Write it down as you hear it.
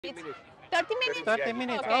minutes. 30 minutes? 30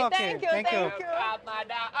 minutes. Okay, Oh, okay. thank you.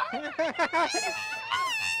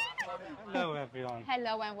 Hello, everyone.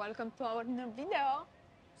 Hello and welcome to our new video.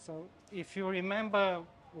 So, if you remember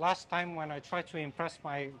last time when I tried to impress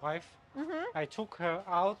my wife, I took her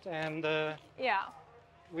out and Yeah.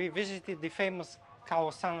 we visited the famous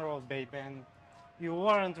Khao San Road, babe, and you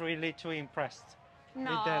weren't really too impressed with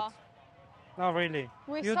that. No. Not really.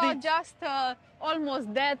 We You saw did, just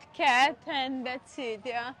almost dead cat and that's it,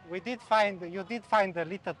 yeah. you did find a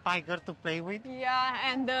little tiger to play with. Yeah,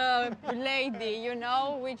 and the lady, you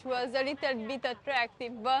know, which was a little bit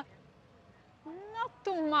attractive, but not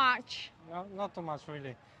too much. No, not too much,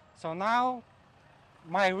 really. So now,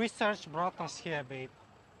 my research brought us here, babe.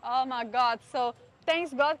 Oh my God, so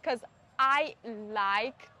thanks God, because I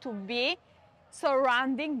like to be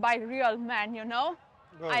surrounded by real men, you know?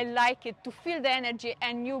 Good. I like it, to feel the energy,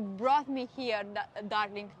 and you brought me here,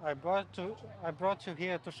 darling. I brought you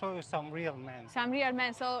here to show you some real men. Some real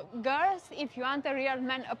men. So girls, if you want a real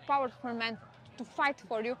man, a powerful man to fight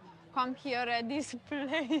for you, come here at this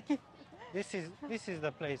place. This is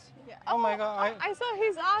the place. Yeah. Oh my God! I saw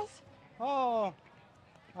his ass. Oh,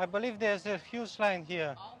 I believe there's a huge line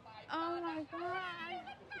here. Oh my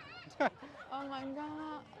God. Oh my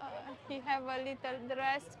God. He have a little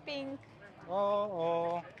dress, pink.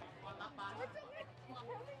 Oh.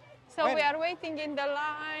 So When- we are waiting in the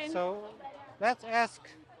line. So let's ask.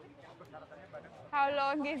 How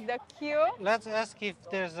long is the queue? Let's ask if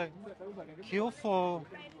there's a queue for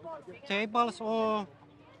tables or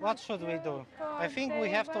what should we do? I think we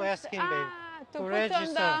have to ask him, babe, To to put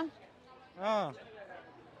register. on the... Oh,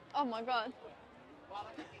 Oh my God.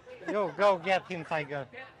 yo, go get him, tiger.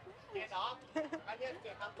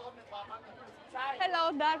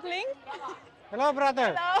 Hello, darling. Hello,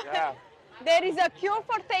 brother. Hello. Yeah. There is a queue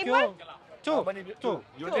for table? Two. Two.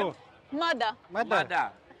 Two. Mother. Mother.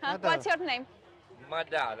 Mada. Huh? Mother. What's your name?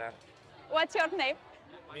 Mada na. What's your name?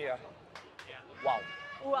 Mia. Wow.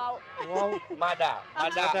 Wow. Wow. Mada.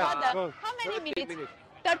 Mada. Mother. Good. How many 30 minutes? minutes.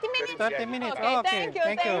 30 minutes? 30 minutes. Okay, Oh, okay. thank you.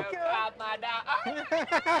 Thank you. Mada.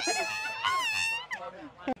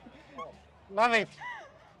 Love it.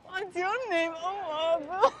 What's your name? Oh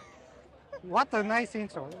my God. What a nice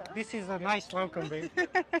intro. This is a nice welcome, babe.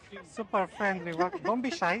 Super friendly welcome. Don't be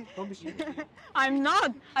shy. Don't be shy. I'm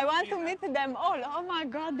not. I want to meet them all. Oh my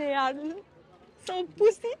God, they are so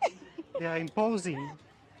pussy. They are imposing.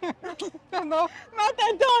 No, not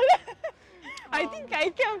at all. I think I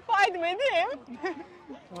can fight with him.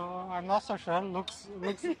 I'm not so sure. Looks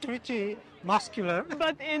pretty muscular.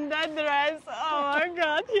 But in that dress, oh my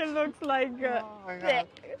God, he looks like... Oh my God.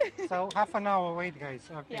 So half an hour wait, guys.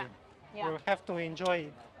 Okay. Yeah. Yeah. We'll have to enjoy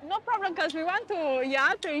it. No problem, because we want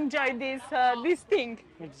to enjoy this thing.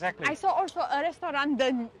 Exactly. I saw also a restaurant,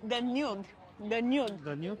 the nude. The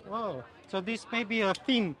new. Oh, so this may be a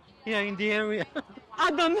theme here in the area.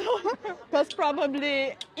 I don't know, because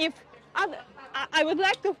probably if I would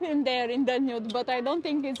like to film there in the nude, but I don't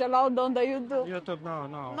think it's allowed on the YouTube. YouTube, no.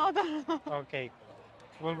 No. Okay.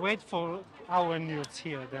 We'll wait for our nudes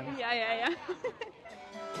here then. Yeah.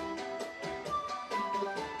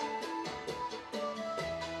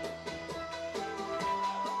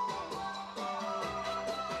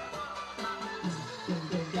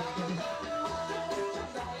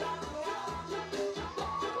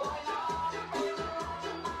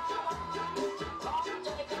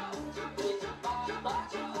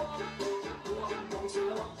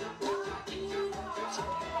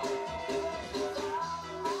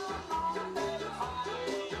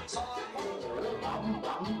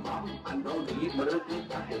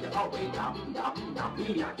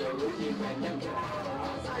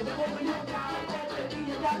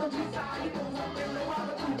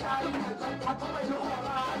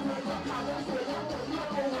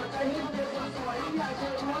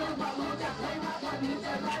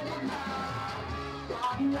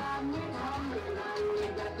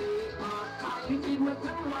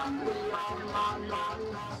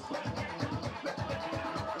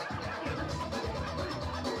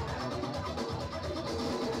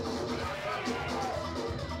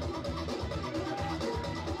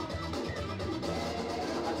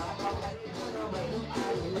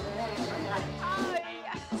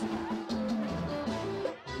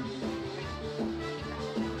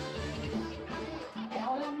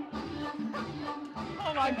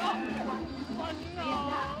 Oh my God. Oh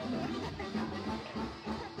no.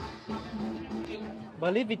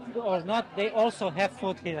 Believe it or not, they also have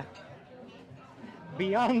food here.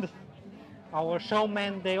 Beyond our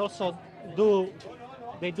showmen, they also do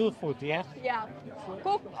food, yeah? Yeah.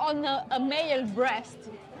 Cook on a male breast.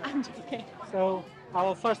 I'm joking. So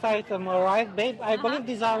our first item arrived, babe. I believe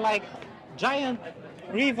these are like giant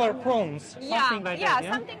river prawns, something like that.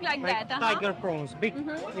 Yeah, something like that. Tiger prawns, big.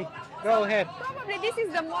 Go ahead. Probably this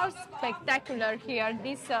is the most spectacular here.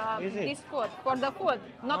 This Is it? this food for the food,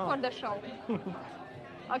 not for the show.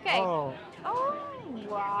 Okay. Oh, Oh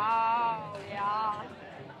wow! Yeah.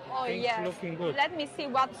 Oh things yes. looking good. Let me see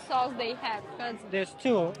what sauce they have. Cause there's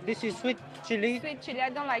two. This is sweet chili. sweet chili, I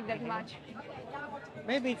don't like that much.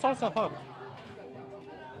 Maybe it's also hot.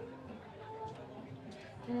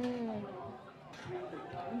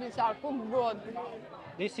 These are cooked good.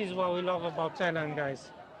 This is what we love about Thailand, guys.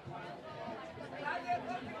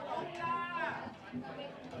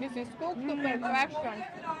 This is cooked to perfection.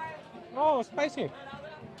 Oh, spicy.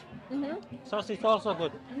 Sauce is also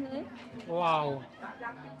good. Wow.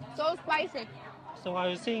 So spicy. So I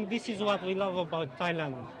was saying this is what we love about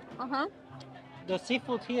Thailand. The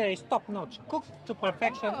seafood here is top notch, cooked to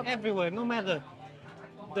perfection everywhere, no matter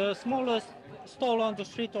the smallest stall on the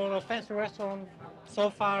street or a fancy restaurant. So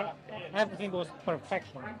far, everything was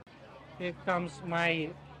perfection. Here comes my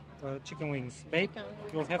chicken wings. Babe,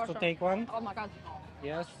 you'll have to take one. Oh my god.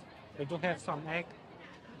 Yes, we do have some egg.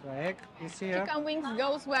 The egg is here. Chicken wings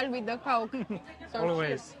goes well with the Coke. So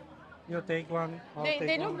Always. You take one. I'll take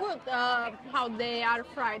they one. look good how they are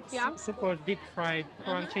fried, yeah? Super deep fried,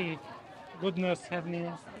 crunchy goodness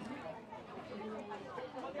happening.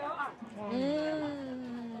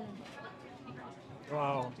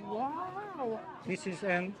 Wow. Wow. This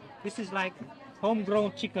is like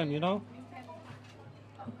homegrown chicken, you know?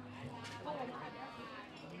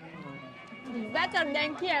 Better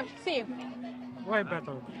than KFC. Way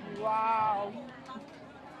better. Wow.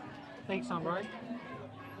 Take some, right?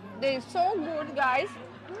 They're so good, guys.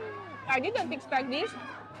 I didn't expect this.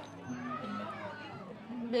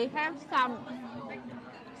 They have some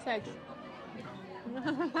sex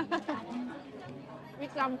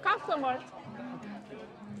with some customers.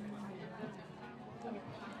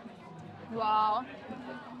 Wow.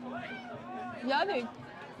 Yummy.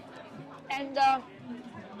 And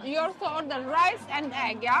you also order rice and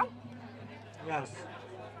egg, yeah? Yes.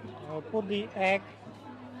 I'll put the egg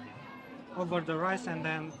over the rice and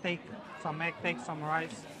then take some egg, take some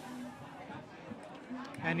rice.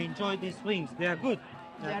 And enjoy these wings. They are good.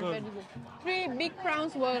 They are very good. 3 big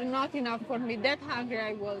prawns were not enough for me. That hungry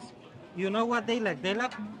I was. You know what they lack? They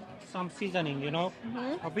lack some seasoning, you know?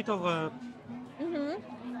 A bit of a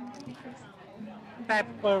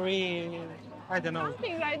peppery, I don't know.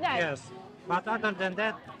 Something like that. Yes. But other than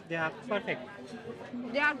that, they are perfect.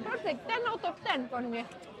 They are perfect. 10 out of 10 for me.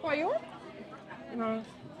 For you? You know,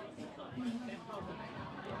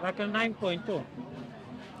 like a 9.2.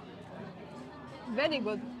 Very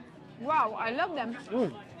good. Wow, I love them.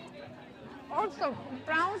 Good. Also,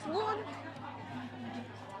 prawns good.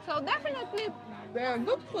 So definitely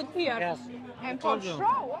good food here. Yes. And I for told you. sure,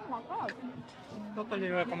 oh my god. Totally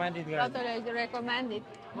recommended, guys. Totally recommend it.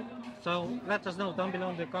 So let us know down below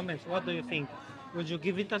in the comments. What do you think? Would you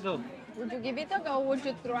give it a go? Would you give it a go? Would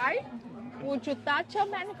you try? Would you touch a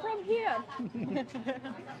man from here?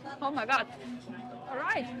 Oh my god. All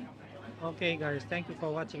right. Okay, guys. Thank you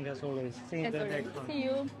for watching as always. See you in the next one. See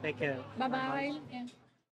you. Take care. Bye-bye.